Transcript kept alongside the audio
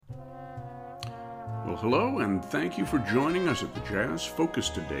Well, hello, and thank you for joining us at the Jazz Focus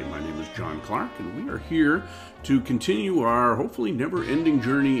today. My name is John Clark, and we are here to continue our hopefully never-ending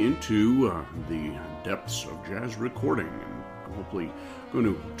journey into the depths of jazz recording, and hopefully going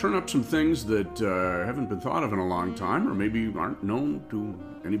to turn up some things that haven't been thought of in a long time, or maybe aren't known to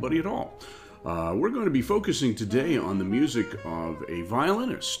anybody at all. We're going to be focusing today on the music of a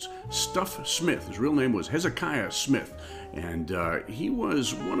violinist, Stuff Smith. His real name was Hezekiah Smith, and he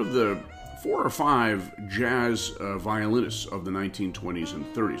was one of the 4 or 5 jazz violinists of the 1920s and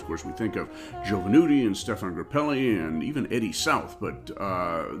 30s. Of course, we think of Joe Venuti and Stefan Grappelli and even Eddie South, but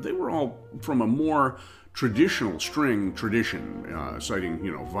they were all from a more traditional string tradition, citing,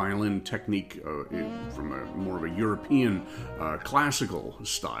 violin technique from a more of a European classical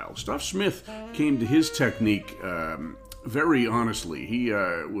style. Stuff Smith came to his technique very honestly. He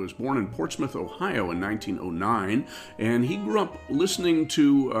was born in Portsmouth, Ohio in 1909, and he grew up listening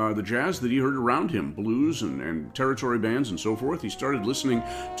to the jazz that he heard around him, blues and territory bands and so forth. He started listening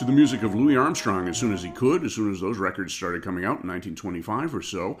to the music of Louis Armstrong as soon as he could, as soon as those records started coming out in 1925 or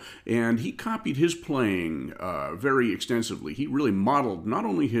so, and he copied his playing very extensively. He really modeled not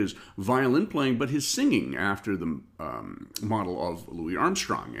only his violin playing, but his singing after the model of Louis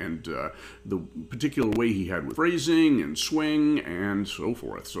Armstrong, and the particular way he had with phrasing and swing and so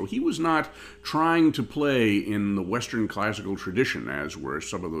forth. So he was not trying to play in the Western classical tradition, as were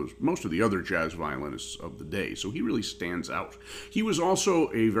most of the other jazz violinists of the day. So he really stands out. He was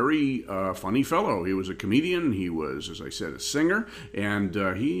also a very funny fellow. He was a comedian. He was, as I said, a singer, and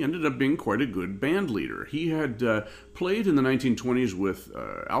he ended up being quite a good band leader. He had played in the 1920s with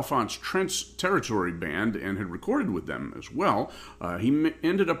Alphonse Trent's Territory Band and had recorded with them as well. He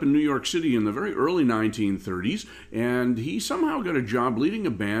ended up in New York City in the very early 1930s, and he somehow got a job leading a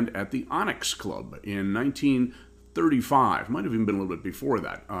band at the Onyx Club in 1935. Might have even been a little bit before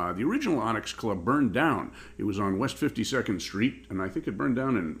that. The original Onyx Club burned down. It was on West 52nd Street, and I think it burned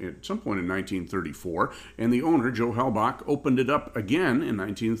down at some point in 1934, and the owner, Joe Halbach, opened it up again in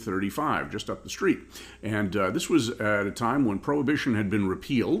 1935, just up the street. And this was at a time when Prohibition had been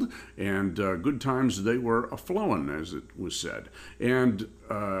repealed, and good times they were a-flowin', as it was said. And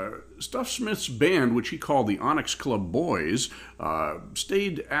Stuff Smith's band, which he called the Onyx Club Boys,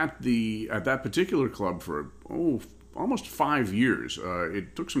 stayed at that particular club for almost 5 years.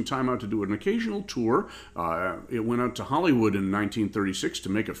 It took some time out to do an occasional tour. It went out to Hollywood in 1936 to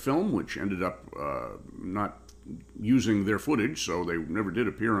make a film, which ended up not using their footage, so they never did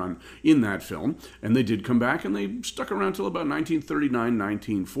appear in that film. And they did come back, and they stuck around till about 1939,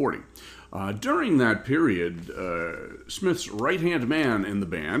 1940. During that period, Smith's right-hand man in the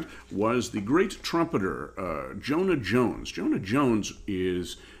band was the great trumpeter, Jonah Jones. Jonah Jones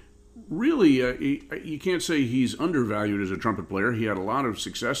is really, you can't say he's undervalued as a trumpet player. He had a lot of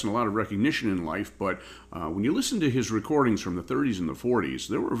success and a lot of recognition in life, but when you listen to his recordings from the 30s and the 40s,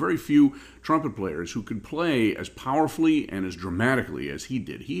 there were very few trumpet players who could play as powerfully and as dramatically as he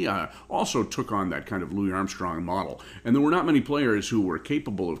did. He also took on that kind of Louis Armstrong model, and there were not many players who were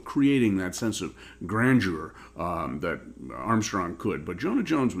capable of creating that sense of grandeur that Armstrong could, but Jonah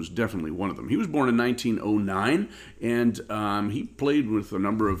Jones was definitely one of them. He was born in 1909, and he played with a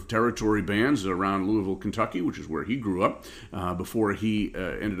number of territory bands around Louisville, Kentucky, which is where he grew up, before he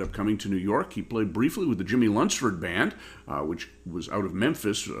ended up coming to New York. He played briefly with the Jimmy Lunsford Band, which was out of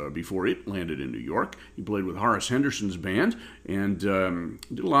Memphis before it landed in New York. He played with Horace Henderson's band and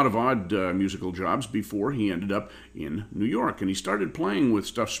did a lot of odd musical jobs before he ended up in New York. And he started playing with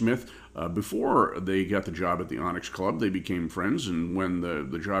Stuff Smith before they got the job at the Onyx Club. They became friends, and when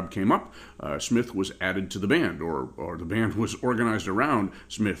the job came up, Smith was added to the band, or the band was organized around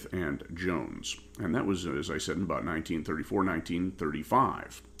Smith and Jones. And that was, as I said, in about 1934,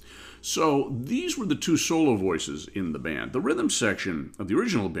 1935. So these were the 2 solo voices in the band. The rhythm section of the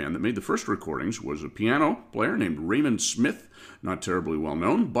original band that made the first recordings was a piano player named Raymond Smith, not terribly well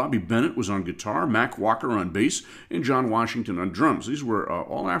known. Bobby Bennett was on guitar, Mac Walker on bass, and John Washington on drums. These were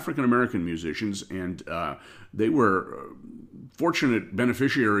all African-American musicians, and they were fortunate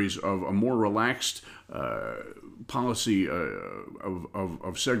beneficiaries of a more relaxed policy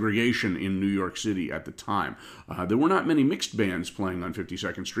of segregation in New York City at the time. There were not many mixed bands playing on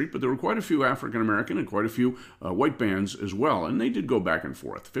 52nd Street, but there were quite a few African-American and quite a few white bands as well, and they did go back and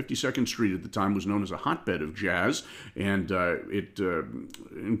forth. 52nd Street at the time was known as a hotbed of jazz, and it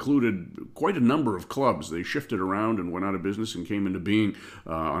included quite a number of clubs. They shifted around and went out of business and came into being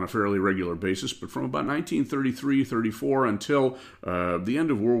on a fairly regular basis, but from about 1933-34 until the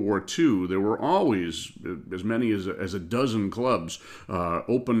end of World War II, there were always as many many as a dozen clubs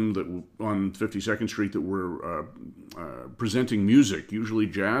open on 52nd Street that were presenting music, usually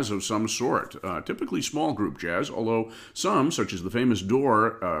jazz of some sort, typically small group jazz, although some, such as the famous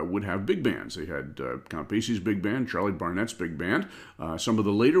Door, would have big bands. They had Count Basie's big band, Charlie Barnett's big band. Some of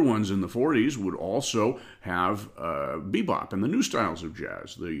the later ones in the 40s would also have bebop and the new styles of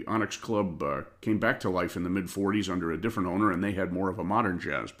jazz. The Onyx Club came back to life in the mid-40s under a different owner, and they had more of a modern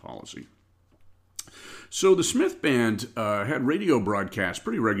jazz policy. So the Smith Band had radio broadcasts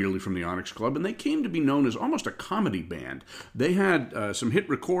pretty regularly from the Onyx Club, and they came to be known as almost a comedy band. They had some hit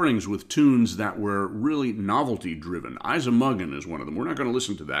recordings with tunes that were really novelty-driven. Isa Muggin is one of them. We're not going to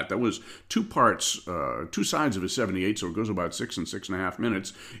listen to that. That was two parts, two sides of a 78, so it goes about 6 and 6.5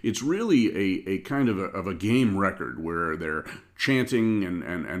 minutes. It's really a kind of a game record where they're chanting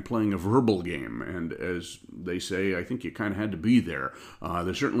and playing a verbal game. And as they say, I think you kind of had to be there.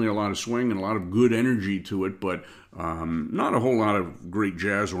 There's certainly a lot of swing and a lot of good energy to it, but not a whole lot of great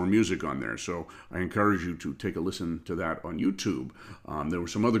jazz or music on there. So I encourage you to take a listen to that on YouTube. There were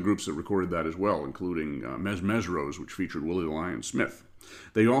some other groups that recorded that as well, including Mesros, which featured Willie the Lion Smith.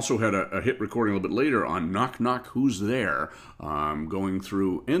 They also had a hit recording a little bit later on Knock Knock Who's There, going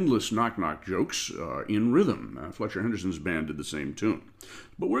through endless knock-knock jokes in rhythm. Fletcher Henderson's band did the same tune.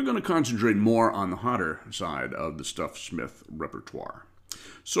 But we're going to concentrate more on the hotter side of the Stuff Smith repertoire.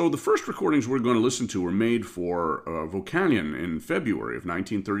 So the first recordings we're going to listen to were made for Vocalion in February of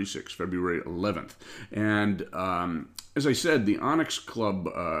 1936, February 11th. And as I said, the Onyx Club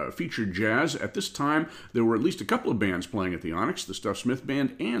featured jazz. At this time, there were at least a couple of bands playing at the Onyx, the Stuff Smith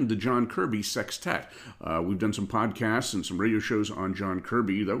Band and the John Kirby Sextet. We've done some podcasts and some radio shows on John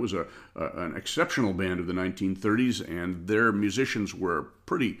Kirby. That was an exceptional band of the 1930s, and their musicians were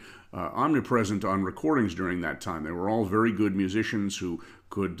pretty omnipresent on recordings during that time. They were all very good musicians who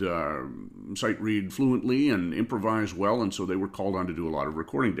could sight read fluently and improvise well, and so they were called on to do a lot of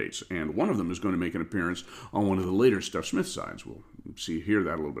recording dates. And one of them is going to make an appearance on one of the later Stuff Smith sides. We'll hear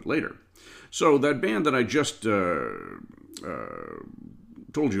that a little bit later. So that band that I just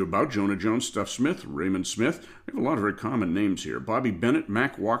told you about, Jonah Jones, Stuff Smith, Raymond Smith. We have a lot of very common names here. Bobby Bennett,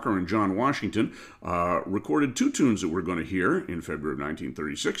 Mac Walker, and John Washington recorded two tunes that we're going to hear in February of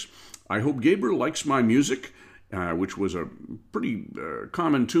 1936. I Hope Gabriel Likes My Music, which was a pretty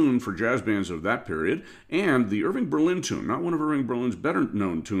common tune for jazz bands of that period, and the Irving Berlin tune, not one of Irving Berlin's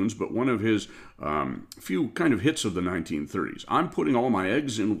better-known tunes, but one of his few kind of hits of the 1930s. I'm Putting All My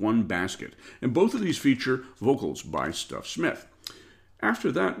Eggs in One Basket. And both of these feature vocals by Stuff Smith.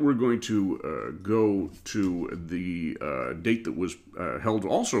 After that, we're going to go to the date that was held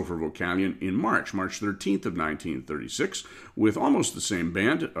also for Vocalion in March 13th of 1936, with almost the same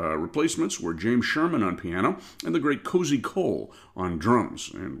band. Replacements were James Sherman on piano and the great Cozy Cole on drums.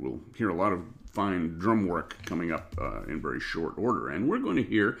 And we'll hear a lot of fine drum work coming up in very short order. And we're going to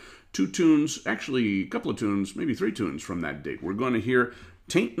hear two tunes, actually a couple of tunes, maybe three tunes from that date. We're going to hear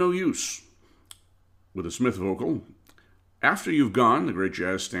Tain't No Use with a Smith vocal, After You've Gone, the great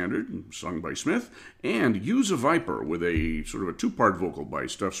jazz standard, sung by Smith, and Use a Viper with a sort of a two-part vocal by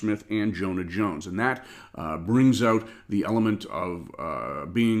Stuff Smith and Jonah Jones. And that brings out the element of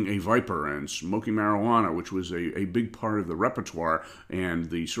being a viper and smoking marijuana, which was a big part of the repertoire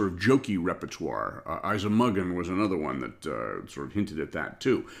and the sort of jokey repertoire. Isa Muggin was another one that sort of hinted at that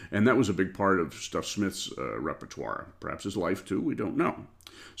too. And that was a big part of Stuff Smith's repertoire. Perhaps his life too, we don't know.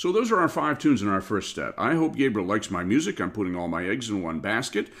 So those are our five tunes in our first set. I Hope Gabriel Likes My Music, I'm Putting All My Eggs in One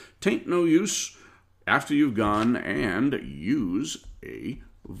Basket, Tain't No Use, After You've Gone, and Use a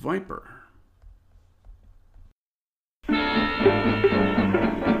Viper.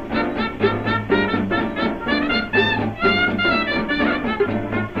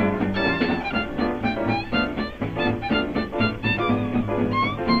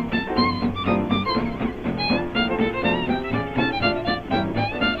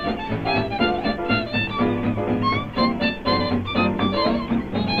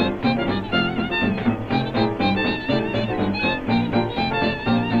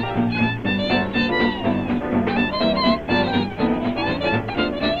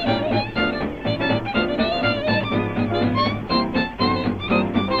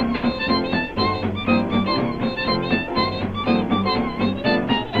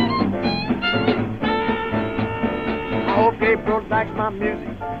 My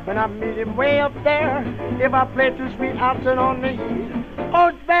music when I meet him way up there. If I play too sweet, I'll turn on the heat. Oh,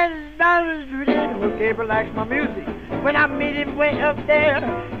 it's bad dollars to it. Gabriel likes my music when I meet him way up there.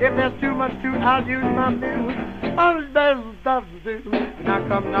 If there's too much to, I'll use my music. All the bells start to do. And I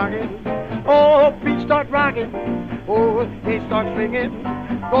come knocking. Oh, beat start rocking. Oh, they start swinging.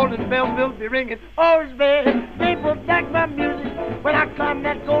 Golden bells will be ringing. Oh, baby, they protect my music when I climb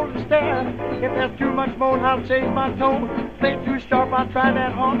that golden stair. If there's too much moan, I'll change my tone. Play too sharp, I'll try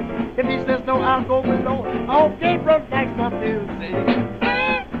that horn. If he says no, I'll go below. I hope they protect my music.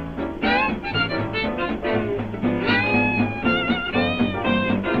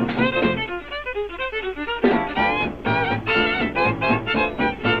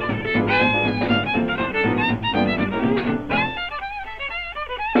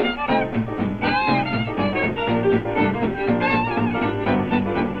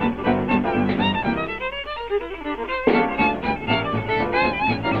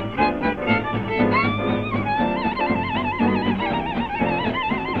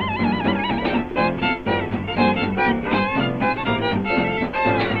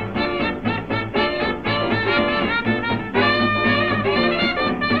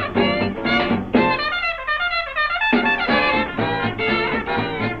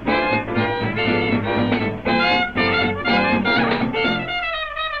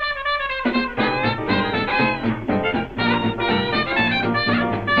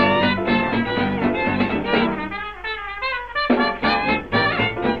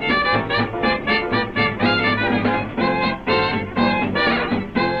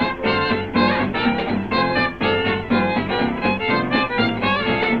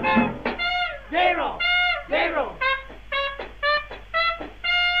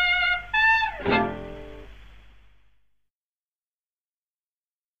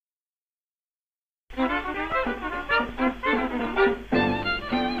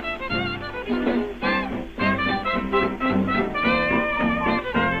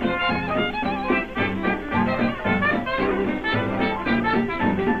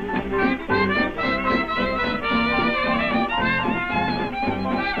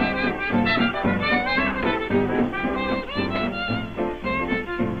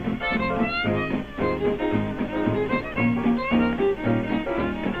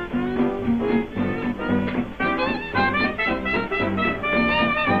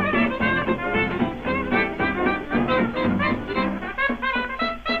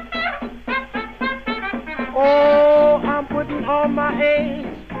 all my eggs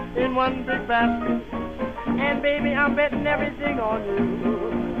in one big basket. And baby, I'm betting everything on you.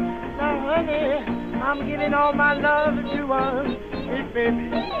 Now, honey, I'm giving all my love to you, big baby.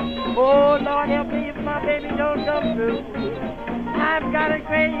 Oh, Lord, help me if my baby don't come through. I've got a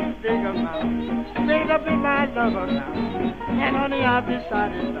great big amount laid up in my love account. And honey, I've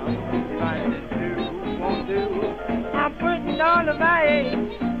decided now, if I didn't do, won't do. I'm putting all of my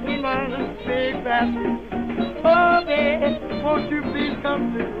eggs in one big basket. Oh, baby, won't you please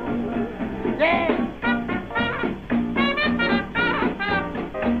come through? Yeah.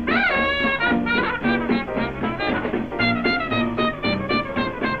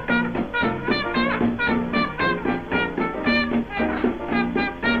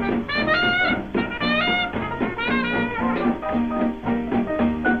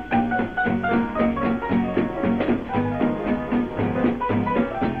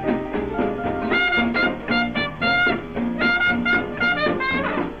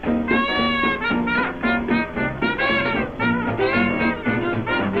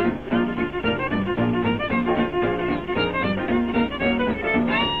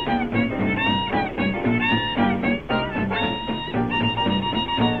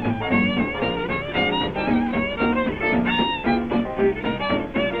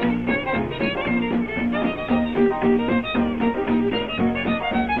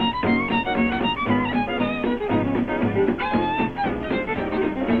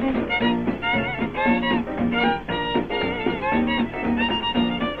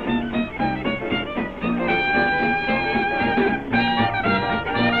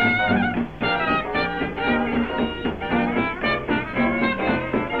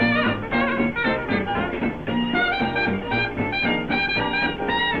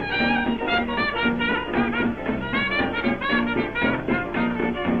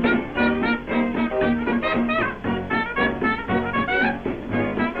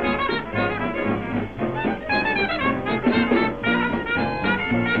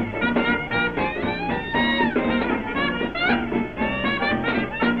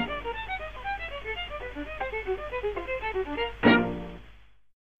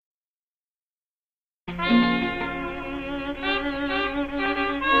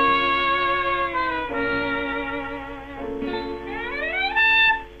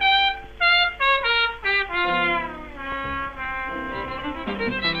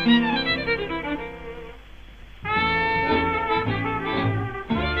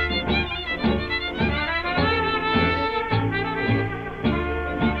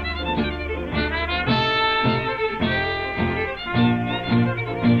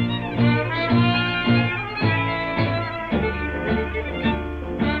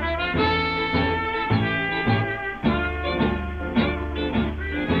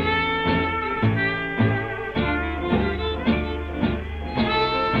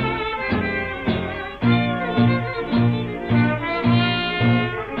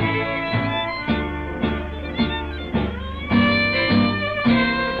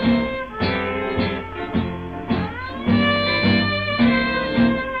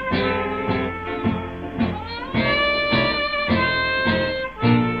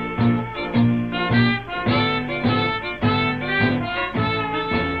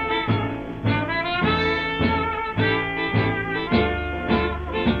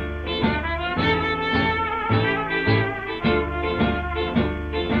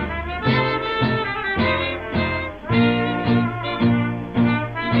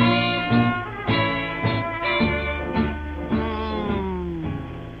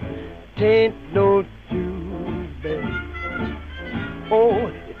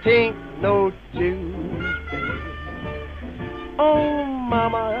 tain't no juice, baby. Oh,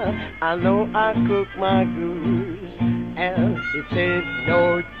 mama, I know I cook my goose, and it ain't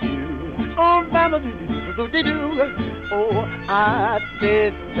no juice. Oh, mama, do-do-do-do-do. Oh, I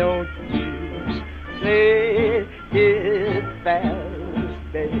said no juice. Play it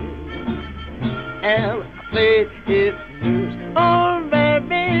fast, baby, and I played it loose. Oh,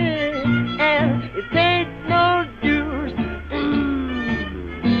 baby, and it ain't no juice.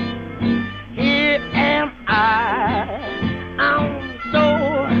 Here am I'm so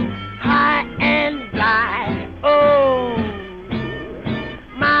high and dry. Oh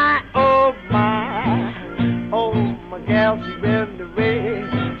my, oh my, oh my gal, she went away.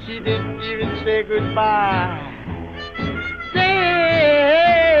 She didn't even say goodbye.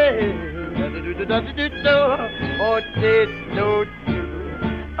 Say, oh, did no do.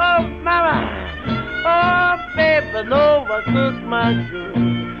 Oh mama, oh baby, no, I cook my good,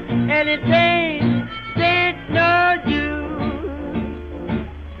 and it ain't no use.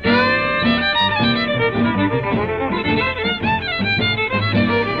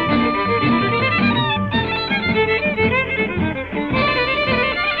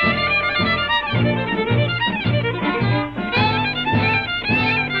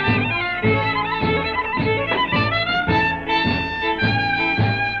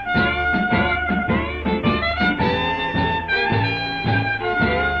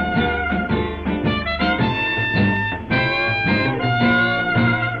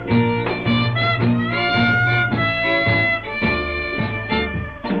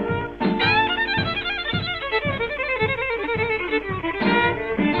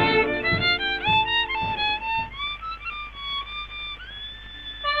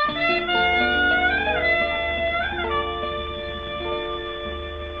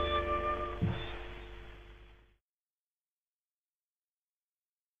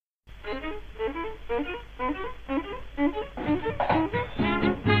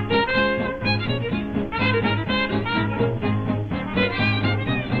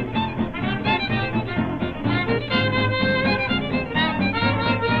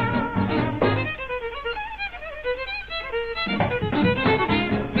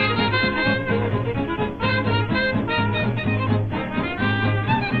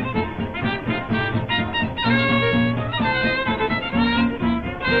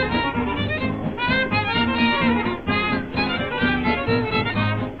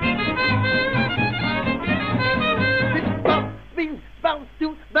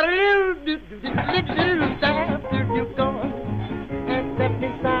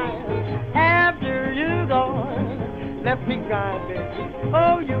 Left me crying, baby.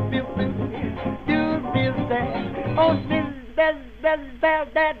 Oh, you feel blue, you feel sad. Oh, this is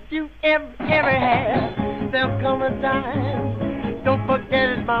best that you ever had. There'll come a time, don't forget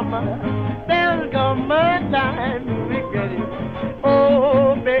it, mama. There'll come a time to regret it.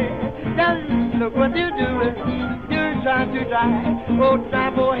 Oh, baby, just look what you're doing. You're trying to drive, oh,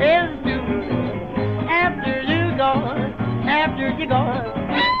 drive more heads to it. After you're gone.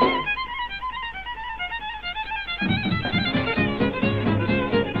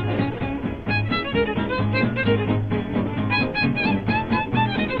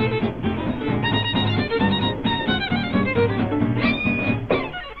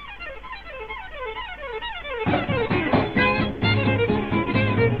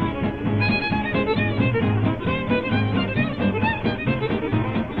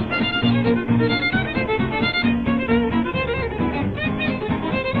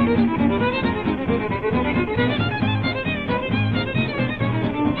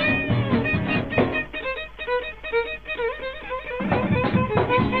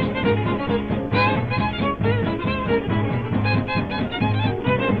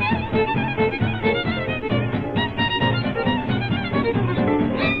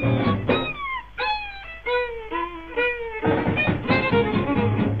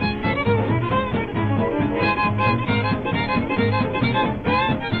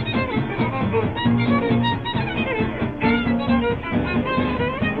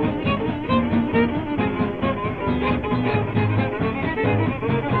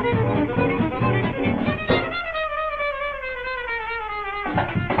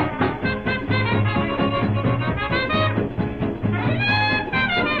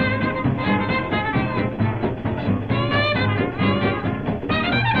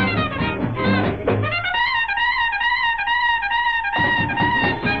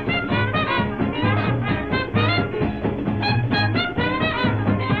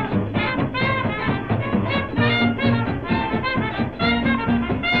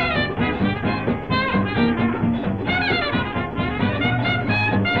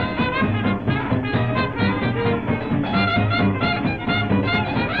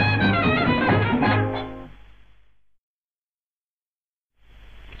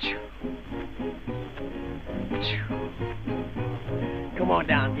 Come on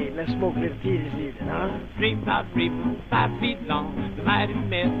down, Gabe. Let's smoke a little tea this evening, huh? Dream about reapers 5 feet long, the mighty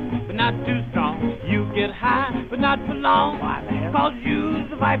mist, but not too strong. You get high, but not for long. Why, man? Cause you's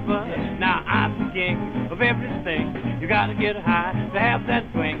the viper. Now I'm the king of everything. You gotta get high to have that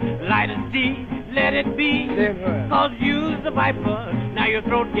swing. Light a tea, let it be. Cause you's the viper. Now your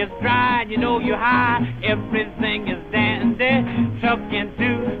throat gets dry and you know you're high. Everything is dandy. Tuck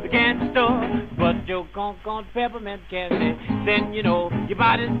into the candy store. But your conch peppermint candy, then you know your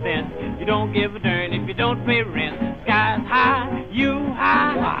body's thin. You don't give a darn if you don't pay rent. Sky's high, you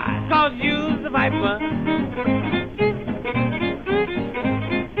high. Why? Cause you's the viper.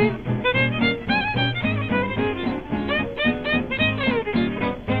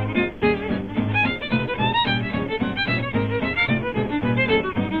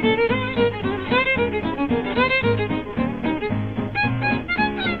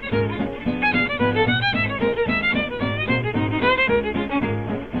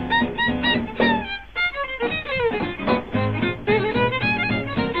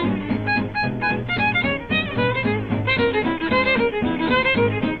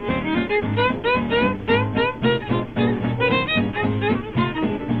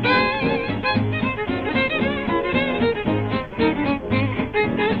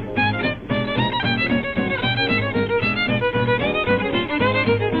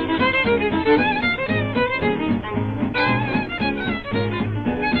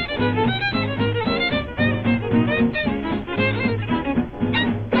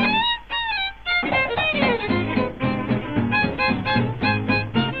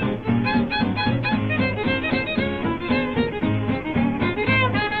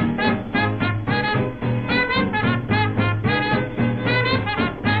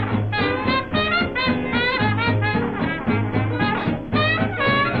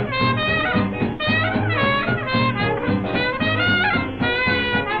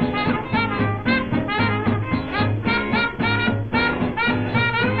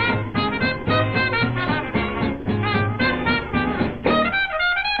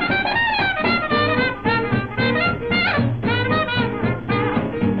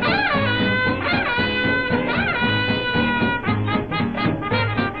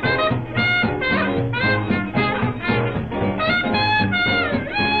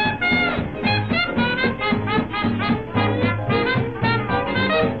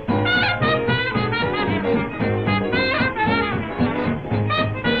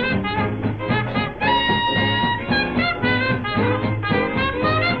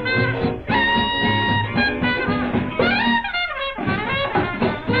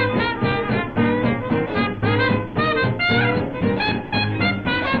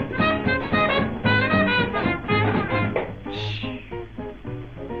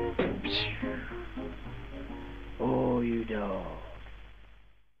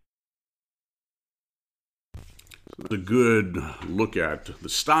 A good look at the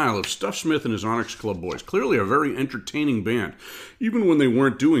style of Stuff Smith and his Onyx Club Boys. Clearly a very entertaining band. Even when they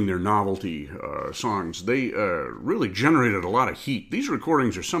weren't doing their novelty songs, they really generated a lot of heat. These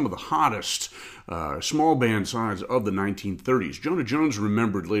recordings are some of the hottest small band sides of the 1930s. Jonah Jones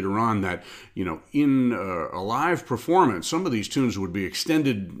remembered later on that, in a live performance, some of these tunes would be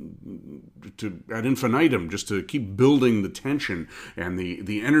extended to ad infinitum just to keep building the tension and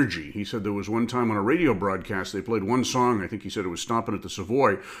the energy. He said there was one time on a radio broadcast they played one song, I think he said it was Stompin' at the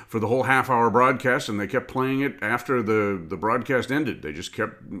Savoy, for the whole half-hour broadcast, and they kept playing it after the broadcast ended. They just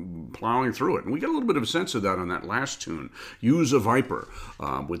kept plowing through it. And we get a little bit of a sense of that on that last tune, Use a Viper,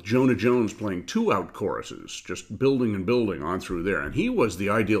 with Jonah Jones playing two-out choruses, just building and building on through there. And he was the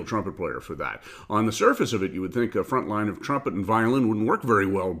ideal trumpet player for that. On the surface of it, you would think a front line of trumpet and violin wouldn't work very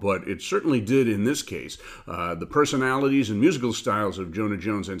well, but it certainly did in this case. The personalities and musical styles of Jonah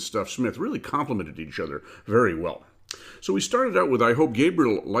Jones and Stuff Smith really complemented each other very well. So we started out with I Hope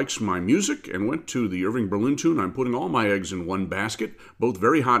Gabriel Likes My Music and went to the Irving Berlin tune, I'm Putting All My Eggs in One Basket, both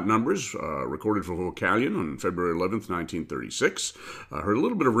very hot numbers, recorded for Vocalion on February 11th, 1936. Heard a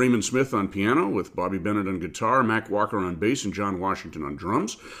little bit of Raymond Smith on piano with Bobby Bennett on guitar, Mac Walker on bass, and John Washington on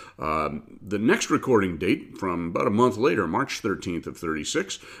drums. The next recording date, from about a month later, March 13th of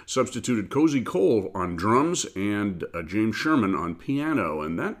 36, substituted Cozy Cole on drums and James Sherman on piano,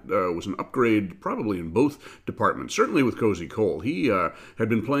 and that was an upgrade probably in both departments. Certainly with Cozy Cole. He had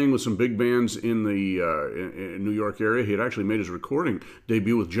been playing with some big bands in the in New York area. He had actually made his recording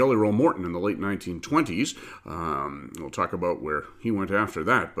debut with Jelly Roll Morton in the late 1920s. We'll talk about where he went after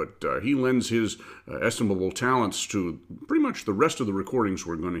that, but he lends his estimable talents to pretty much the rest of the recordings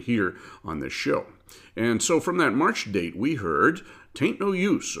we're going to hear on this show. And so from that March date, we heard Tain't No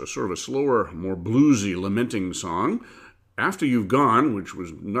Use, a sort of a slower, more bluesy, lamenting song. After You've Gone, which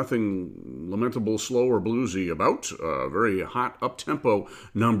was nothing lamentable, slow, or bluesy about, a very hot, up-tempo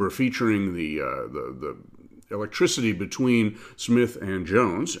number featuring the electricity between Smith and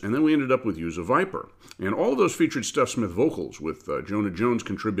Jones, and then we ended up with Use a Viper. And all of those featured Stuff Smith vocals, with Jonah Jones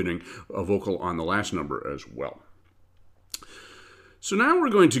contributing a vocal on the last number as well. So now we're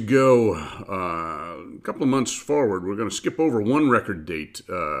going to go a couple of months forward. We're going to skip over one record date,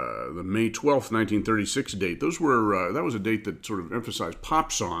 the May 12th, 1936 date. That was a date that sort of emphasized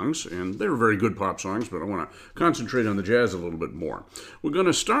pop songs, and they were very good pop songs, but I want to concentrate on the jazz a little bit more. We're going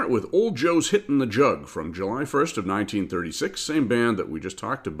to start with Old Joe's Hittin' the Jug from July 1st of 1936, same band that we just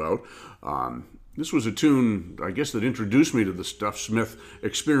talked about. This was a tune, I guess, that introduced me to the Stuff Smith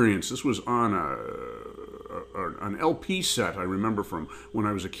experience. This was on an LP set I remember from when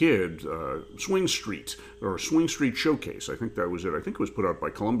I was a kid, Swing Street, or Swing Street Showcase. I think that was it. I think it was put out by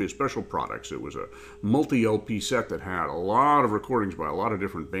Columbia Special Products. It was a multi-LP set that had a lot of recordings by a lot of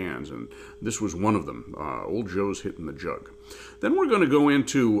different bands, and this was one of them, Old Joe's Hittin' the Jug. Then we're going to go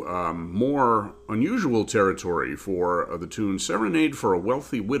into more unusual territory for the tune Serenade for a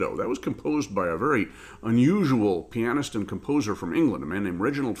Wealthy Widow. That was composed by a very unusual pianist and composer from England, a man named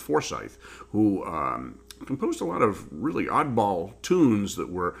Reginald Forsyth, who composed a lot of really oddball tunes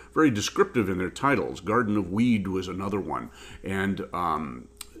that were very descriptive in their titles. Garden of Weed was another one. And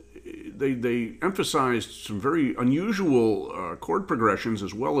they emphasized some very unusual chord progressions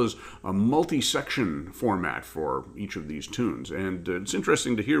as well as a multi-section format for each of these tunes. And it's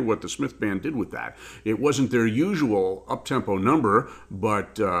interesting to hear what the Smith Band did with that. It wasn't their usual up-tempo number,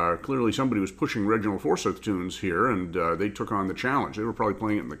 but clearly somebody was pushing Reginald Forsyth tunes here, and they took on the challenge. They were probably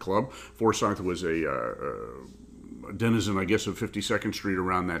playing it in the club. Forsyth was a denizen, I guess, of 52nd Street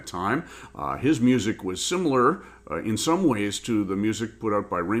around that time. His music was similar in some ways to the music put out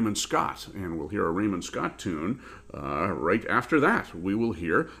by Raymond Scott, and we'll hear a Raymond Scott tune right after that. We will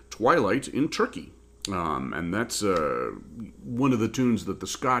hear Twilight in Turkey. And that's one of the tunes that the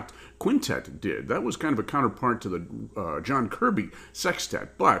Scott Quintet did. That was kind of a counterpart to the John Kirby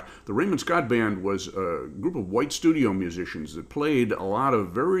Sextet. But the Raymond Scott Band was a group of white studio musicians that played a lot of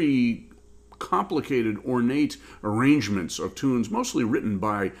very complicated, ornate arrangements of tunes, mostly written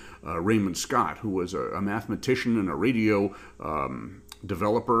by Raymond Scott, who was a mathematician and a radio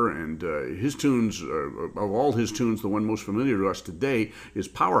developer, and his tunes, of all his tunes, the one most familiar to us today is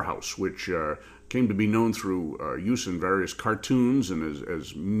Powerhouse, which came to be known through use in various cartoons and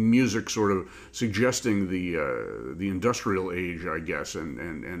as music sort of suggesting the industrial age, I guess,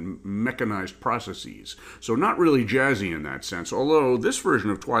 and mechanized processes. So not really jazzy in that sense, although this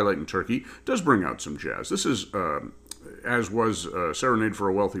version of Twilight in Turkey does bring out some jazz. This is as was Serenade for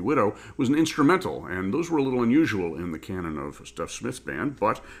a Wealthy Widow, was an instrumental, and those were a little unusual in the canon of Stuff Smith's band,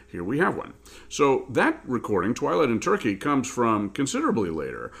 but here we have one. So that recording, Twilight in Turkey, comes from considerably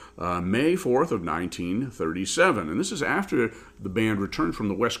later, May 4th of 1937, and this is after the band returned from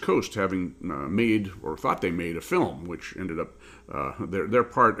the West Coast, having made, or thought they made, a film, which ended up, their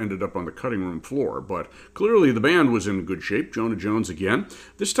part ended up on the cutting room floor, but clearly the band was in good shape. Jonah Jones again,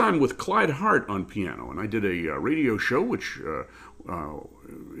 this time with Clyde Hart on piano, and I did a radio show which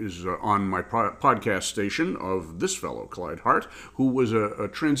is on my podcast station of this fellow, Clyde Hart, who was a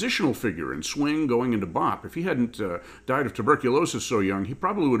transitional figure in swing going into bop. If he hadn't died of tuberculosis so young, he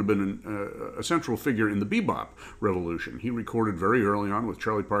probably would have been a central figure in the bebop revolution. He recorded very early on with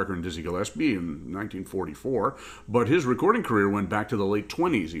Charlie Parker and Dizzy Gillespie in 1944, but his recording career went back to the late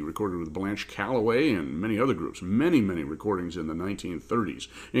 20s. He recorded with Blanche Calloway and many other groups, many recordings in the 1930s,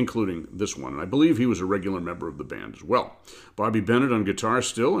 including this one. And I believe he was a regular member of the band as well. Bobby Bennett on guitar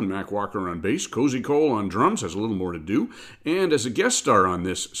still, and Mac Walker on bass. Cozy Cole on drums, has a little more to do. And as a guest star on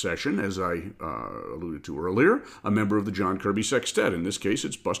this session, as I alluded to earlier, a member of the John Kirby Sextet. In this case,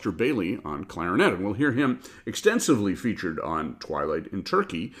 it's Buster Bailey on clarinet. And we'll hear him extensively featured on Twilight in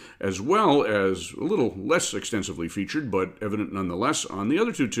Turkey, as well as a little less extensively featured, but evident nonetheless, on the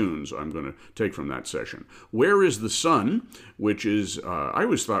other two tunes I'm going to take from that session. Where is the Sun, which is, I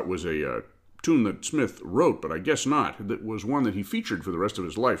always thought was a tune that Smith wrote, but I guess not. That was one that he featured for the rest of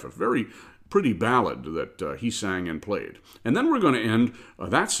his life, a very pretty ballad that he sang and played. And then we're going to end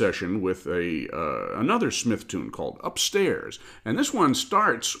that session with another Smith tune called Upstairs. And this one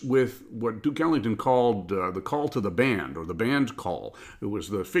starts with what Duke Ellington called the call to the band, or the band call. It was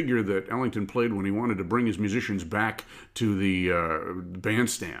the figure that Ellington played when he wanted to bring his musicians back to the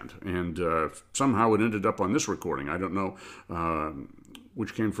bandstand. And somehow it ended up on this recording. I don't know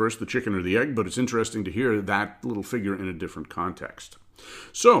which came first, the chicken or the egg, but it's interesting to hear that little figure in a different context.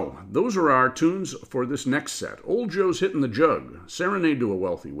 So, those are our tunes for this next set. Old Joe's Hittin' the Jug, Serenade to a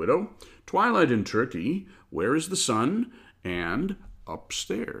Wealthy Widow, Twilight in Turkey, Where is the Sun? And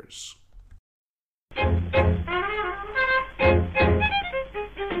Upstairs.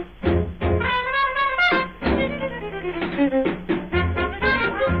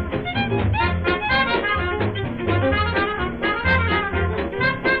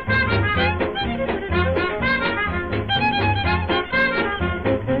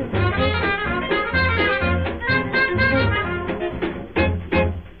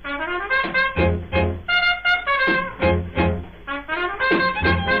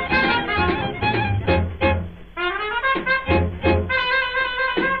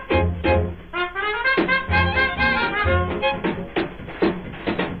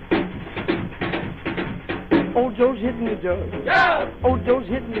 Old Joe's hitting the jug. Yeah. Old Joe's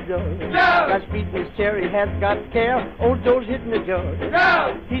hitting the jug. Yeah. Got speed in his cherry, has got care. Old Joe's hitting the jug.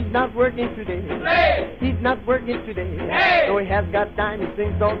 Yeah. He's not working today. Hey. He's not working today. Hey. Though he has got time, he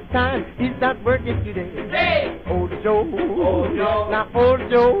sings all the time. He's not working today. Hey. Old Joe. Old Joe. Now Old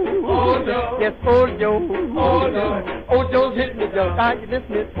Joe. Old Joe. Yes, Old Joe. Old Joe. Old Joe's hitting the jug. Are you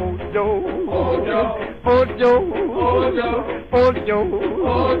listening? Old Joe. Old Joe. Old Joe. Old Joe. Old Joe.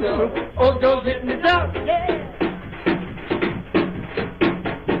 Old Joe. Old Joe's hitting the jug. Yeah.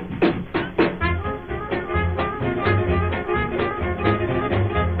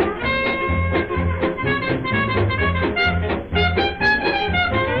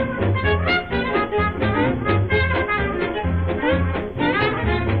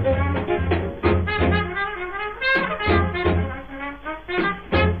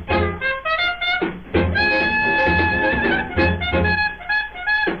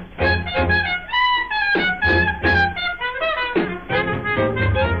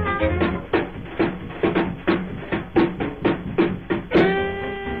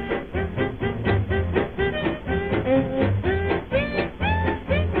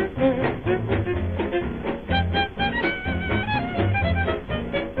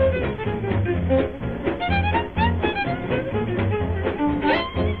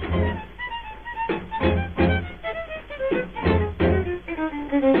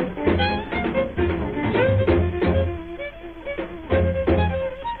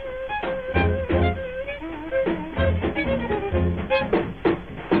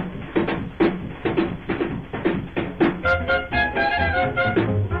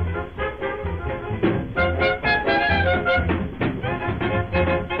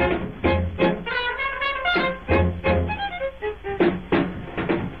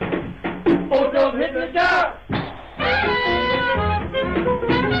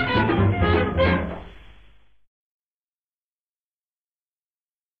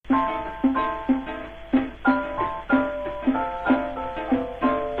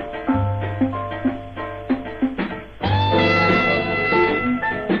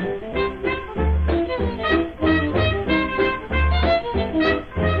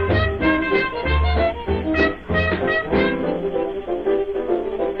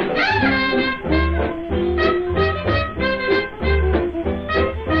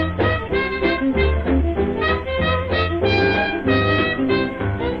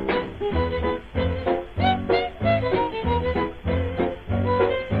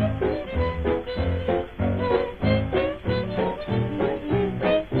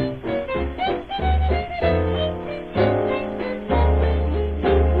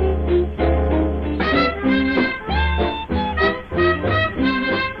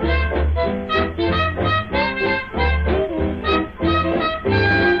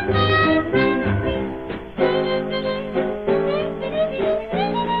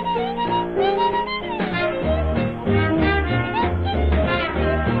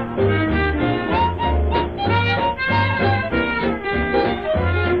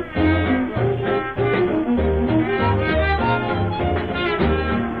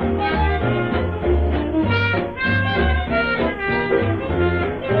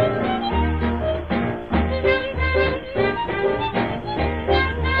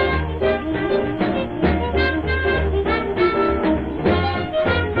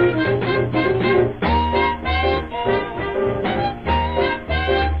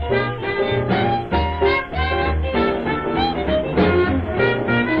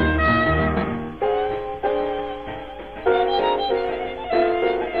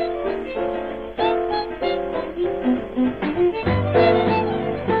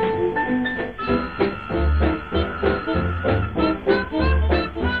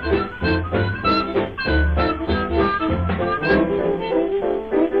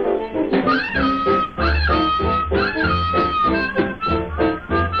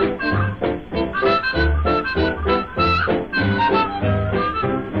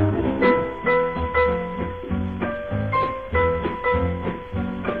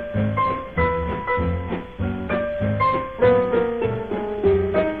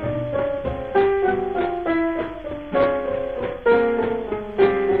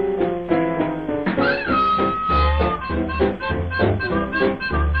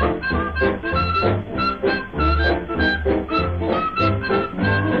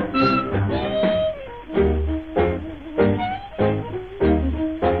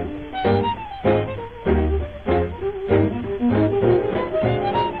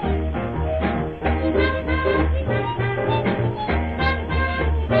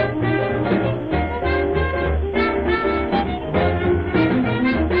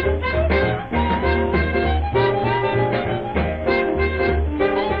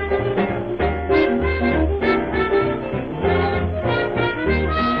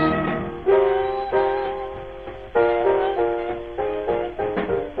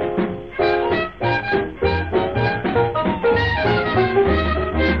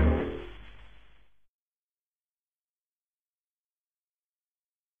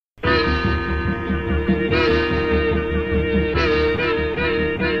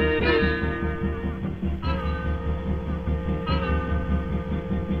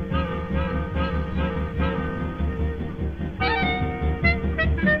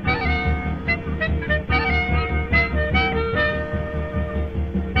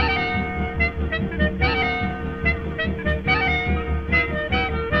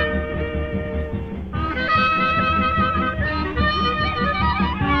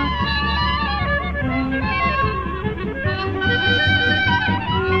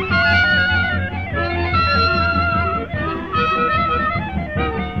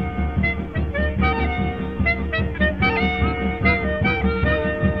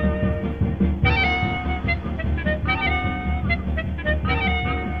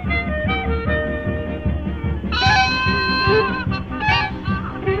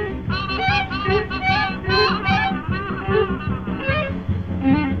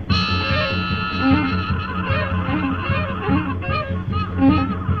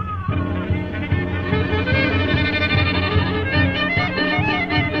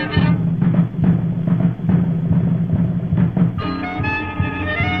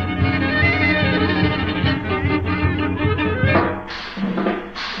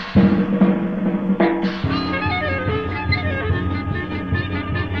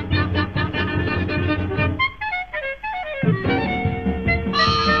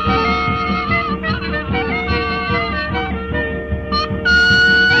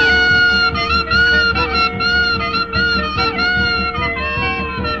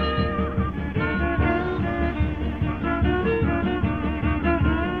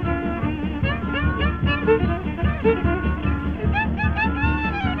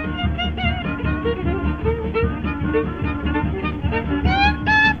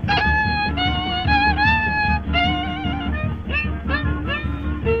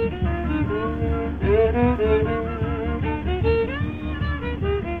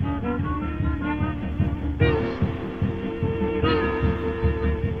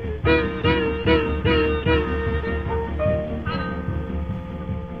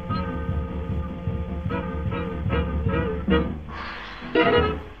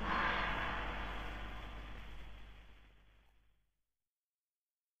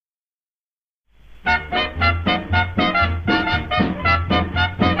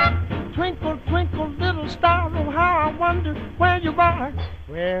 Twinkle, twinkle, little star, oh how I wonder where you are.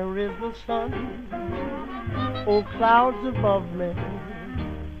 Where is the sun? Oh, clouds above me.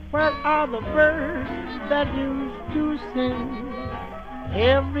 Where are the birds that used to sing?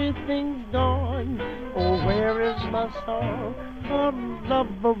 Everything's gone. Oh, where is my song? Oh,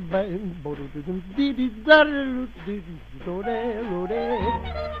 love of man.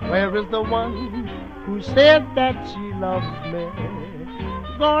 Where is the one who said that she loves me?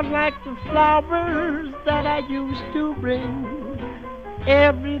 Gone like the flowers that I used to bring.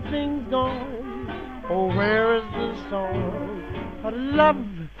 Everything's gone. Oh, where is the song? How to love,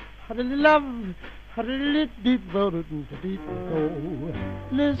 how to love, how to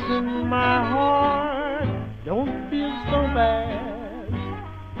listen, my heart, don't feel so bad.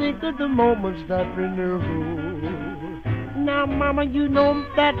 Think of the moments that renew. Now, Mama, you know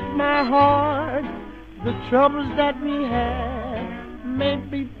that my heart, the troubles that we had.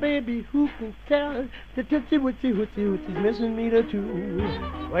 Maybe, baby, who can tell? The titsy witsy witsy witsy's missing me too.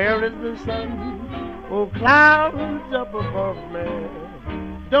 Where is the sun? Oh, clouds up above me.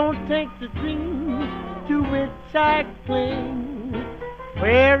 Don't take the dreams to which I cling.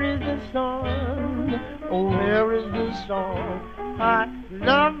 Where is the sun? Oh, where is the song? I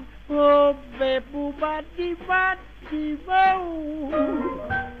love, oh, baby, body, body, oh.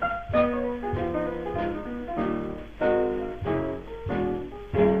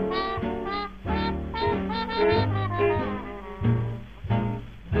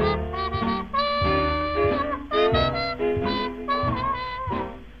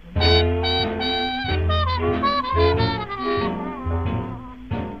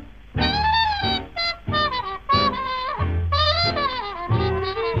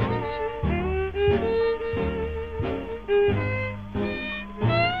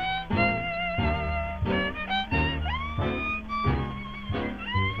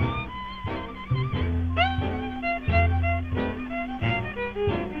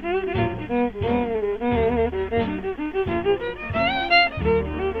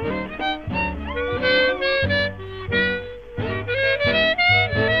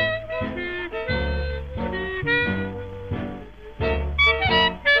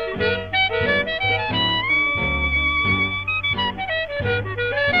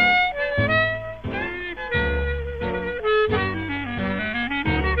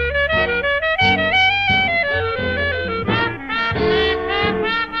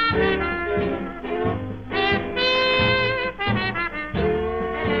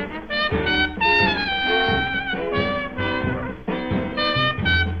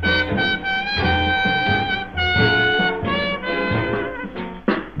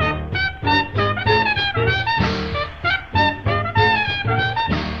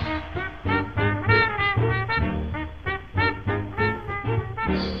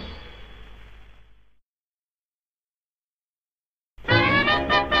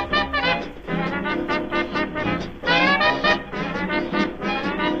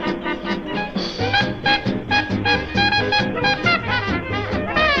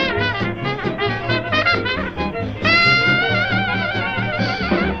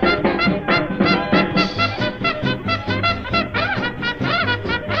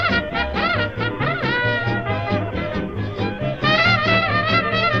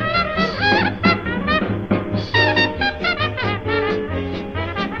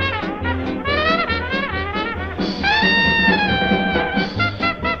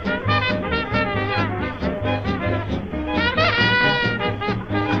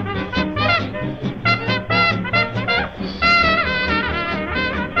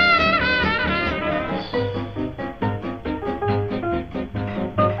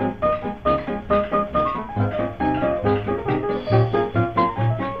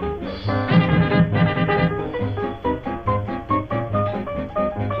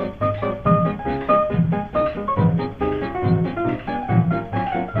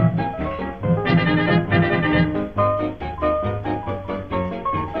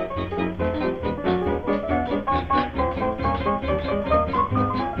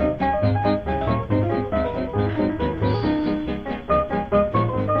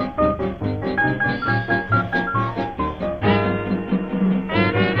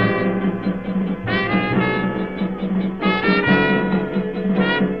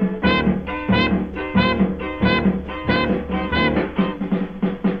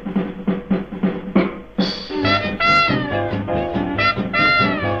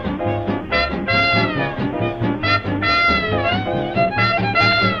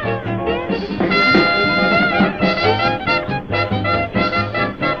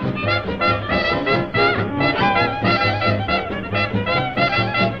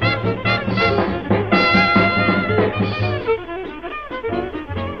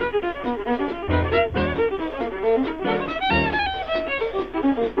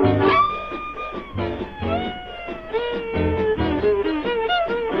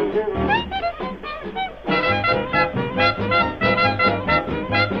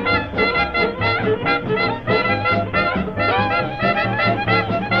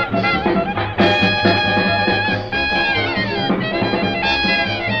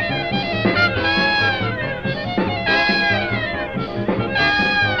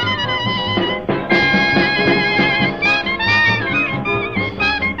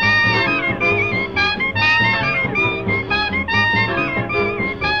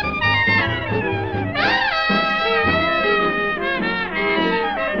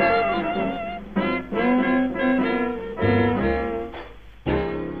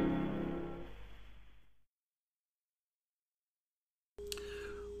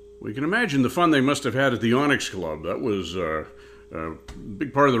 We can imagine the fun they must have had at the Onyx Club. That was a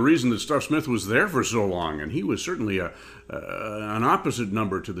big part of the reason that Stuff Smith was there for so long, and he was certainly an opposite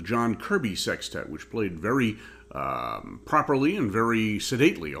number to the John Kirby Sextet, which played very properly and very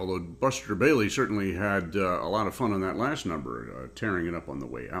sedately, although Buster Bailey certainly had a lot of fun on that last number, tearing it up on the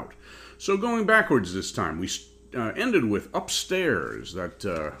way out. So going backwards this time, we ended with Upstairs. That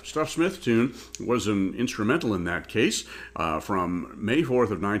Stuff Smith tune was an instrumental in that case, from May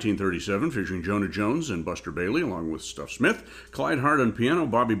 4th of 1937, featuring Jonah Jones and Buster Bailey, along with Stuff Smith, Clyde Hart on piano,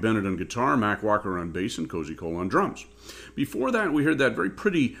 Bobby Bennett on guitar, Mac Walker on bass, and Cozy Cole on drums. Before that, we heard that very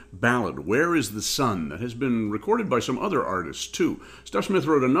pretty ballad, Where is the Sun, that has been recorded by some other artists, too. Stuff Smith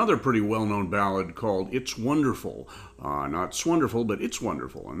wrote another pretty well-known ballad called It's Wonderful. Not Swonderful, but It's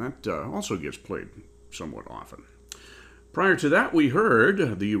Wonderful, and that also gets played somewhat often. Prior to that, we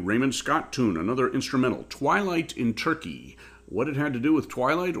heard the Raymond Scott tune, another instrumental, Twilight in Turkey. What it had to do with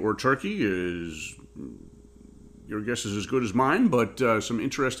Twilight or Turkey is, your guess is as good as mine, but some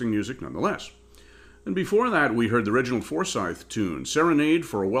interesting music nonetheless. And before that, we heard the Reginald Forsythe tune, Serenade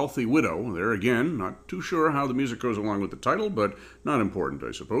for a Wealthy Widow. There again, not too sure how the music goes along with the title, but not important,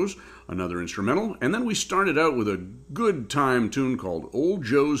 I suppose. Another instrumental. And then we started out with a good time tune called Old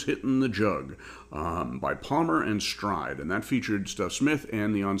Joe's Hittin' the Jug by Palmer and Stride. And that featured Stuff Smith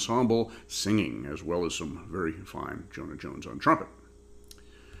and the ensemble singing, as well as some very fine Jonah Jones on trumpet.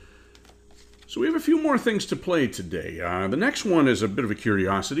 So we have a few more things to play today. The next one is a bit of a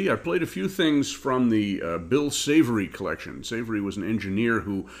curiosity. I played a few things from the Bill Savory collection. Savory was an engineer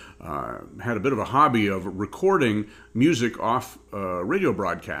who had a bit of a hobby of recording music off radio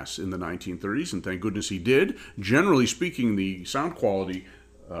broadcasts in the 1930s, and thank goodness he did. Generally speaking, the sound quality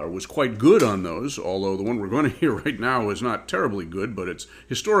was quite good on those, although the one we're going to hear right now is not terribly good, but it's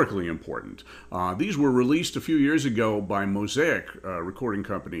historically important. These were released a few years ago by Mosaic Recording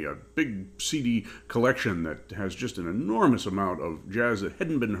Company, a big CD collection that has just an enormous amount of jazz that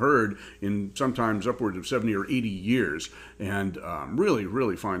hadn't been heard in sometimes upwards of 70 or 80 years, and really,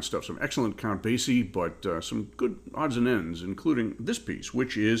 really fine stuff. Some excellent Count Basie, but some good odds and ends, including this piece,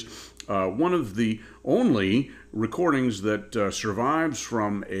 which is one of the only recordings that survives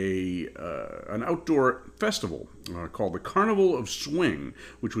from an outdoor festival called the Carnival of Swing,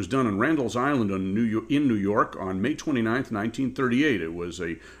 which was done on Randall's Island in New York on May 29th, 1938. It was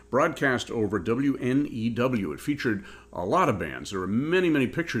a broadcast over WNEW. It featured a lot of bands. There were many, many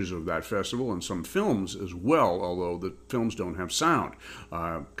pictures of that festival and some films as well, although the films don't have sound.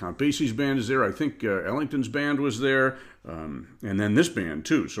 Count Basie's band is there. I think Ellington's band was there. And then this band,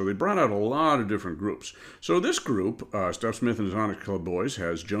 too. So they brought out a lot of different groups. So this group, Stuff Smith and his Onyx Club Boys,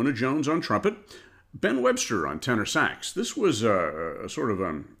 has Jonah Jones on trumpet, Ben Webster on tenor sax. This was a sort of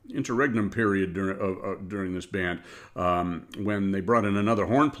an interregnum period during this band when they brought in another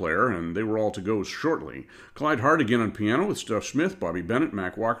horn player, and they were all to go shortly. Clyde Hartigan on piano with Stuff Smith, Bobby Bennett,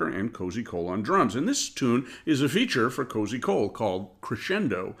 Mac Walker, and Cozy Cole on drums. And this tune is a feature for Cozy Cole called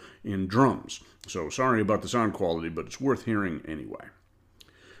Crescendo in drums. So sorry about the sound quality, but it's worth hearing anyway.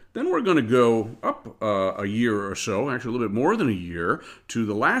 Then we're going to go up a year or so, actually a little bit more than a year, to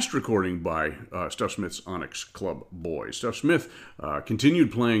the last recording by Stuff Smith's Onyx Club Boys. Stuff Smith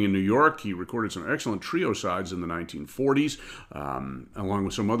continued playing in New York. He recorded some excellent trio sides in the 1940s, along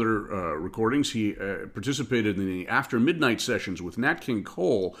with some other recordings. He participated in the After Midnight sessions with Nat King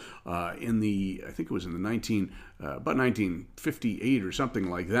Cole I think it was in the about 1958 or something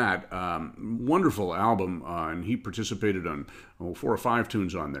like that. Wonderful album, and he participated on 4 or 5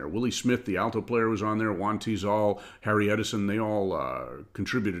 tunes on there. Willie Smith, the alto player, was on there. Juan Tizal, Harry Edison, they all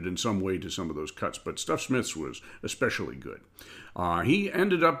contributed in some way to some of those cuts, but Stuff Smith's was especially good. He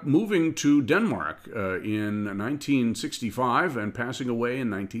ended up moving to Denmark in 1965 and passing away in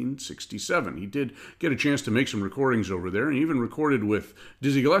 1967. He did get a chance to make some recordings over there, and he even recorded with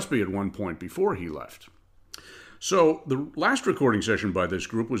Dizzy Gillespie at one point before he left. So the last recording session by this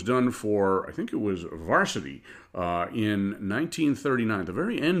group was done for, I think it was Varsity, in 1939, the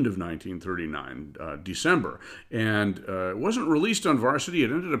very end of 1939, December. And it wasn't released on Varsity. It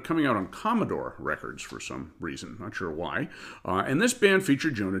ended up coming out on Commodore Records for some reason, not sure why. And this band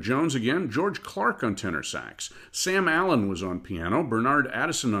featured Jonah Jones again, George Clark on tenor sax, Sam Allen was on piano, Bernard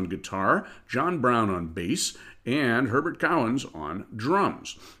Addison on guitar, John Brown on bass, and Herbert Cowens on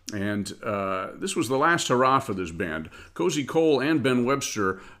drums. And this was the last hurrah for this band. Cozy Cole and Ben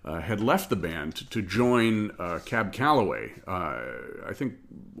Webster had left the band to join Cab Calloway. I think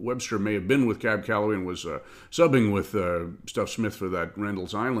Webster may have been with Cab Calloway and was subbing with Stuff Smith for that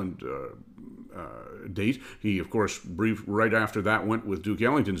Randall's Island date. He, of course, right after that went with Duke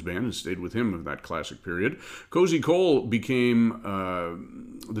Ellington's band and stayed with him of that classic period. Cozy Cole became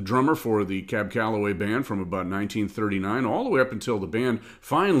the drummer for the Cab Calloway band from about 1939 all the way up until the band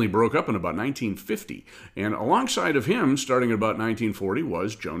finally broke up in about 1950. And alongside of him, starting at about 1940,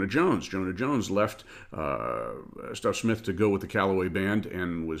 was Jonah Jones. Jonah Jones left Stuff Smith to go with the Calloway band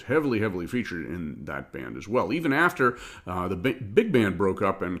and was heavily, heavily featured in that band as well. Even after the big band broke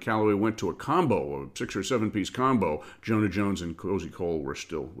up and Calloway went to a combo, a 6 or 7 piece combo, Jonah Jones and Cozy Cole were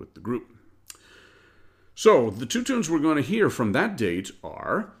still with the group. So the 2 tunes we're going to hear from that date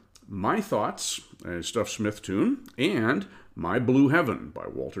are My Thoughts, a Stuff Smith tune, and My Blue Heaven by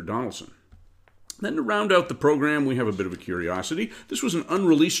Walter Donaldson. Then to round out the program, we have a bit of a curiosity. This was an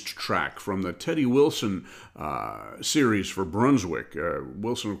unreleased track from the Teddy Wilson series for Brunswick.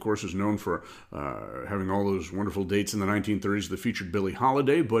 Wilson, of course, is known for having all those wonderful dates in the 1930s that featured Billie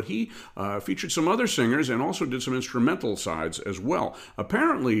Holiday, but he featured some other singers and also did some instrumental sides as well.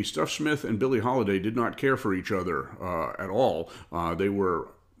 Apparently, Stuff Smith and Billie Holiday did not care for each other at all. They were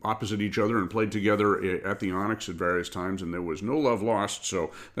opposite each other and played together at the Onyx at various times, and there was no love lost,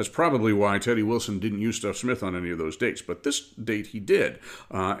 so that's probably why Teddy Wilson didn't use Stuff Smith on any of those dates. But this date he did,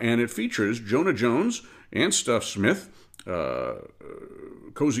 and it features Jonah Jones and Stuff Smith,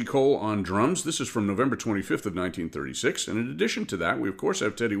 Cozy Cole on drums. This is from November 25th of 1936, and in addition to that, we of course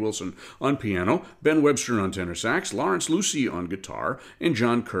have Teddy Wilson on piano, Ben Webster on tenor sax, Lawrence Lucy on guitar, and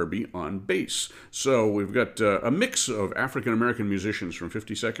John Kirby on bass. So we've got a mix of African-American musicians from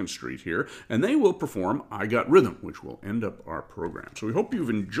 52nd Street here, and they will perform I Got Rhythm, which will end up our program. So we hope you've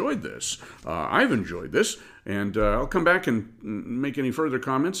enjoyed this. I've enjoyed this, and I'll come back and make any further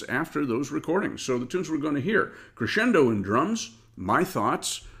comments after those recordings. So the tunes we're going to hear: Crescendo in drums, My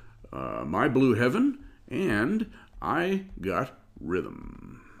Thoughts, My Blue Heaven, and I Got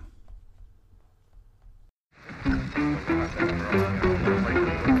Rhythm.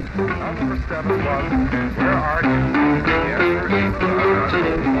 Number 7 was Where Are You? The answer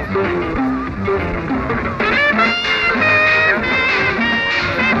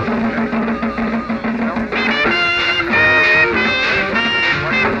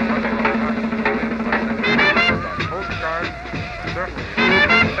postcards, certainly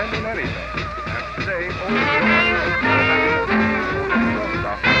sending anything. And today,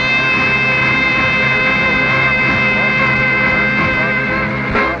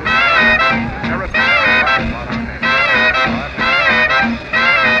 Harrison,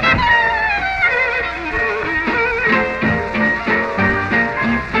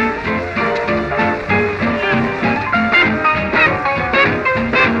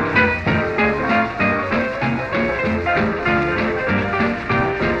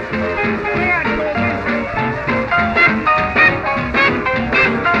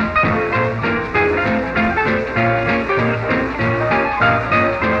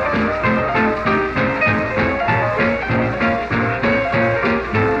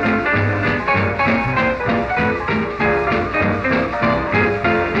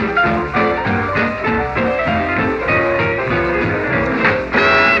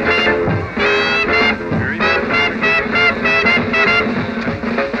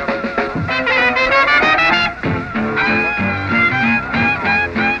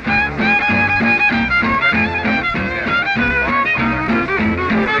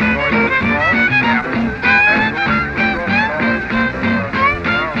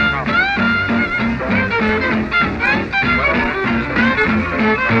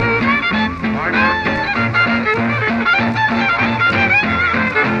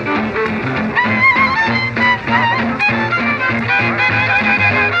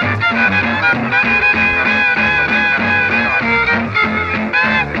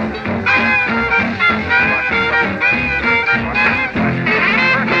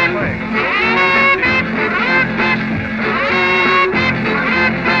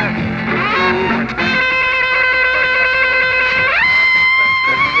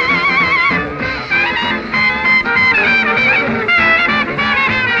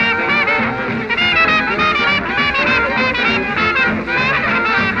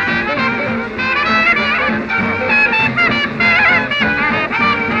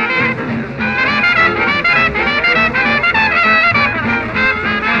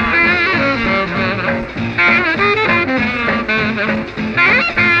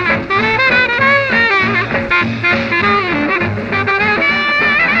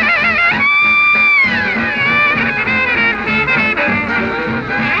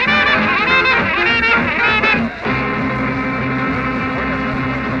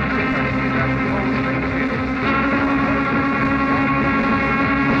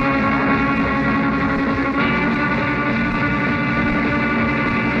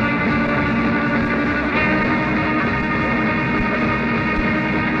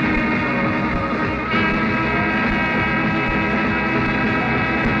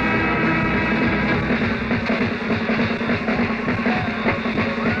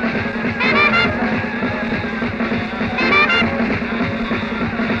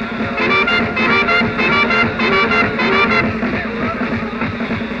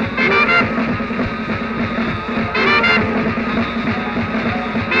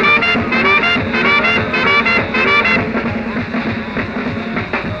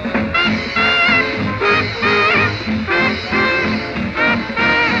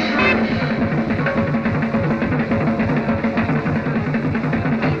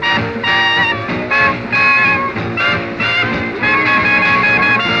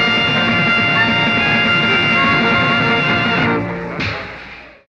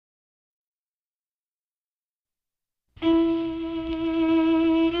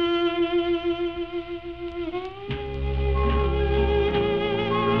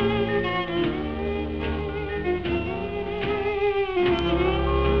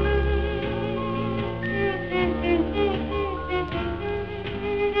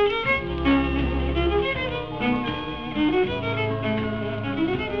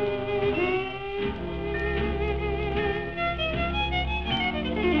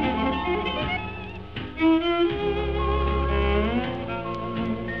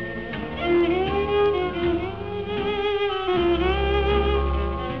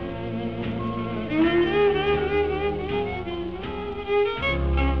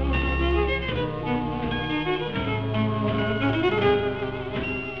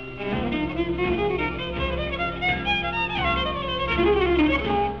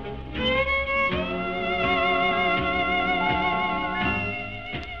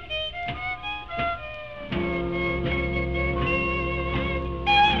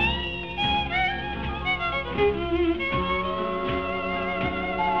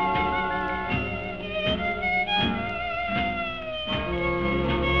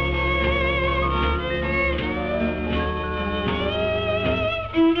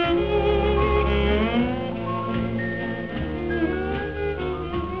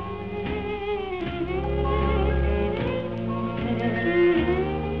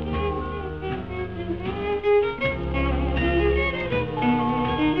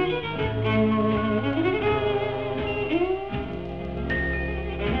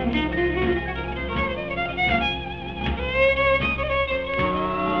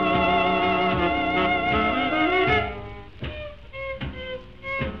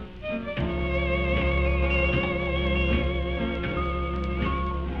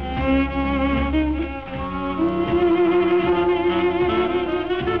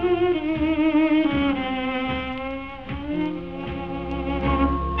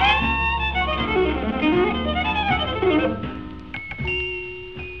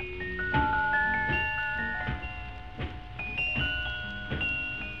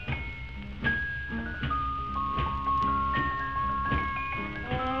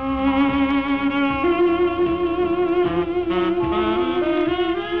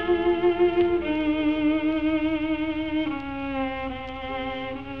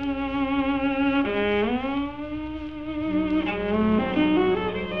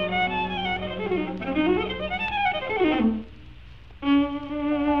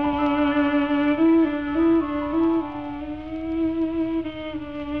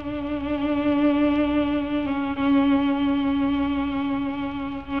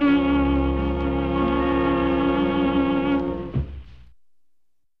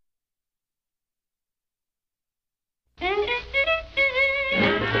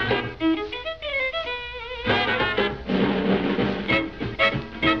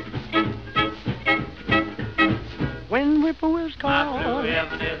 call,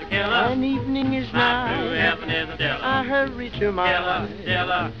 heaven is a killer. and evening is My blue nigh. heaven is a killer. I hurry to my Killer,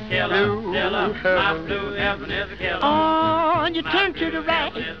 blue my heaven. blue heaven is a killer. Oh, you My turn to the blue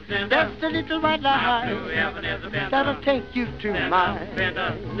right. heaven is a center. That's the little white My blue light heaven is a center. that'll take you to my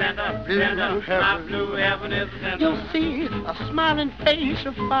Center, blue my heaven. blue heaven is a center. You'll see a smiling face,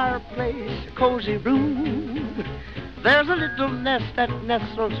 a fireplace, a cozy room. There's a little nest that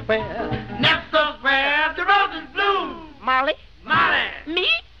nestles where The roses bloom. Molly, Molly, me,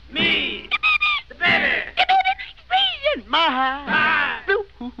 me, the baby. in my blue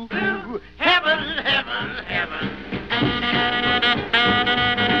Heaven, heaven, heaven.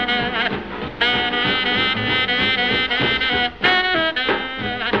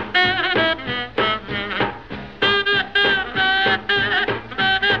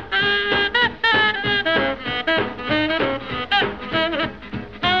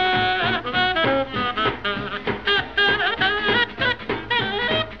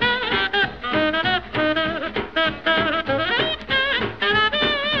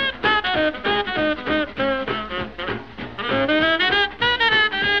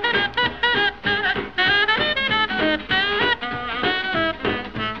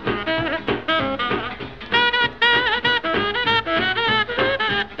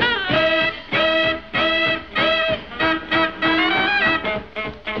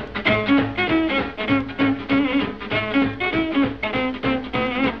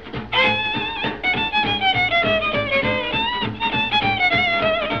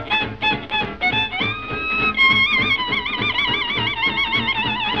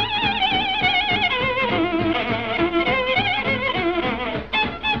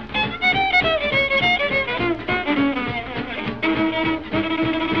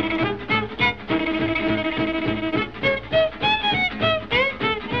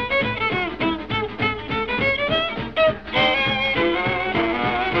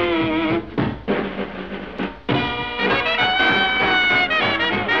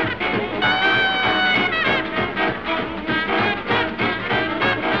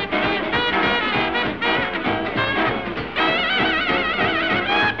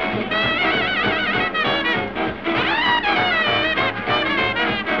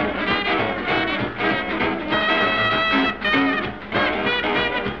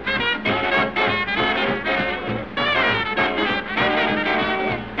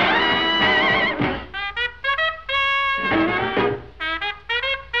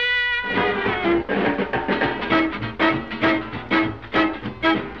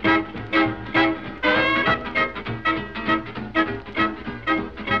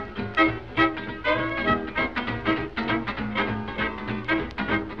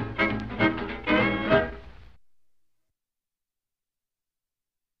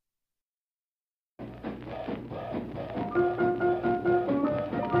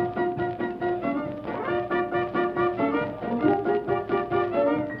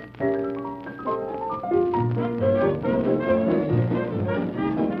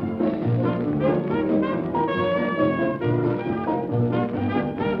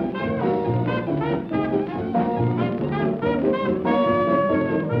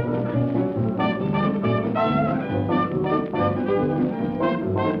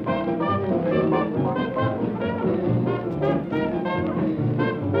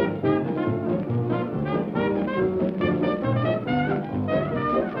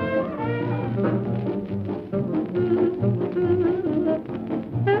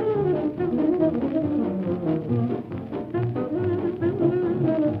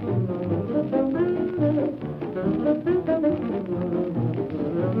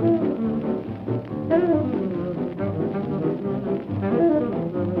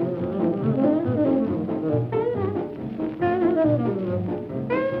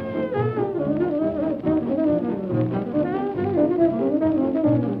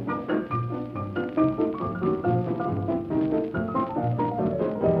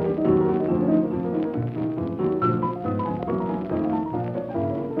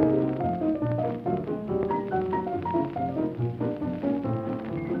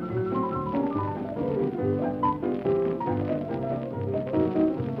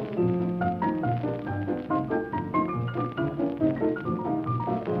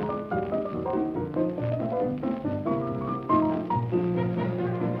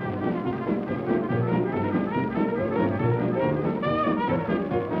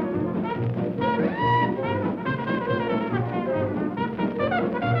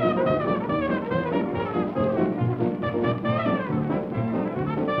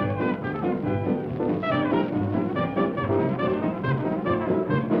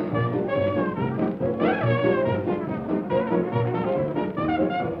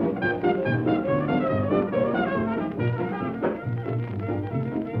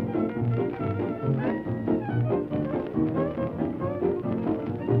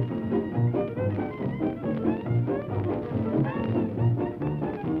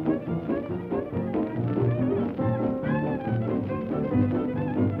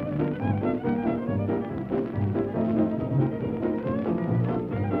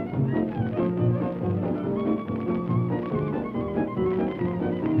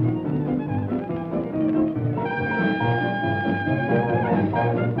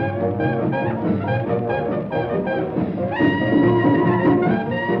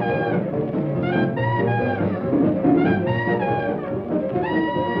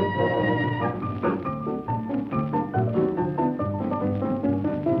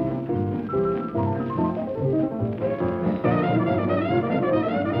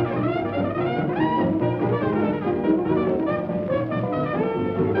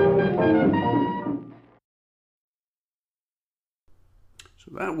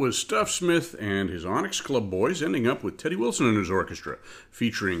 That was Stuff Smith and his Onyx Club Boys, ending up with Teddy Wilson and his orchestra,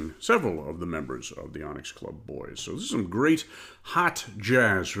 featuring several of the members of the Onyx Club Boys. So this is some great hot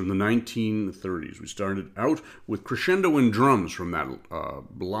jazz from the 1930s. We started out with Crescendo and Drums from that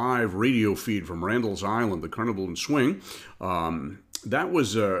live radio feed from Randall's Island, the Carnival and Swing. That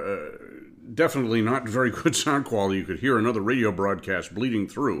was definitely not very good sound quality. You could hear another radio broadcast bleeding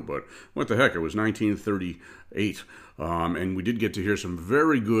through, but what the heck, it was 1938. And we did get to hear some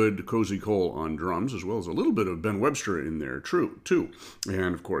very good Cozy Cole on drums, as well as a little bit of Ben Webster in there, too.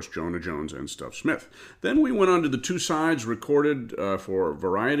 And, of course, Jonah Jones and Stuff Smith. Then we went on to the two sides recorded for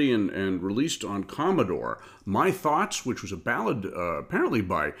Variety and released on Commodore. My Thoughts, which was a ballad apparently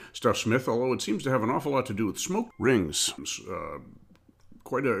by Stuff Smith, although it seems to have an awful lot to do with Smoke Rings.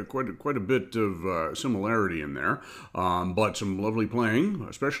 Quite a bit of similarity in there, but some lovely playing,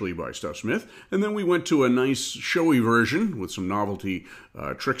 especially by Stuff Smith. And then we went to a nice showy version with some novelty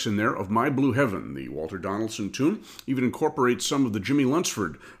tricks in there of My Blue Heaven, the Walter Donaldson tune. Even incorporates some of the Jimmy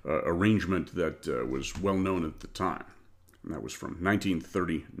Lunsford arrangement that was well known at the time. And that was from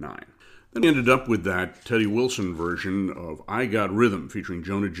 1939. Then we ended up with that Teddy Wilson version of I Got Rhythm, featuring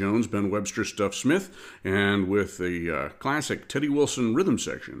Jonah Jones, Ben Webster, Stuff Smith, and with the classic Teddy Wilson rhythm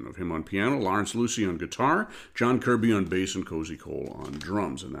section of him on piano, Lawrence Lucy on guitar, John Kirby on bass, and Cozy Cole on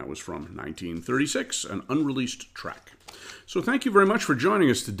drums. And that was from 1936, an unreleased track. So thank you very much for joining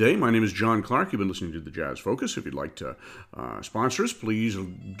us today. My name is John Clark. You've been listening to the Jazz Focus. If you'd like to sponsor us, please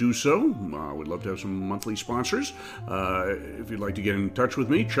do so. We'd love to have some monthly sponsors. If you'd like to get in touch with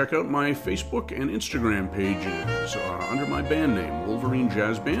me, check out my Facebook and Instagram pages under my band name, Wolverine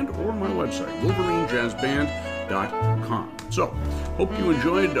Jazz Band, or my website, wolverinejazzband.com. So, hope you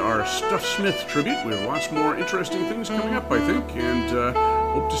enjoyed our Stuff Smith tribute. We have lots more interesting things coming up, I think, and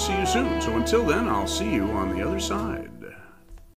hope to see you soon. So until then, I'll see you on the other side.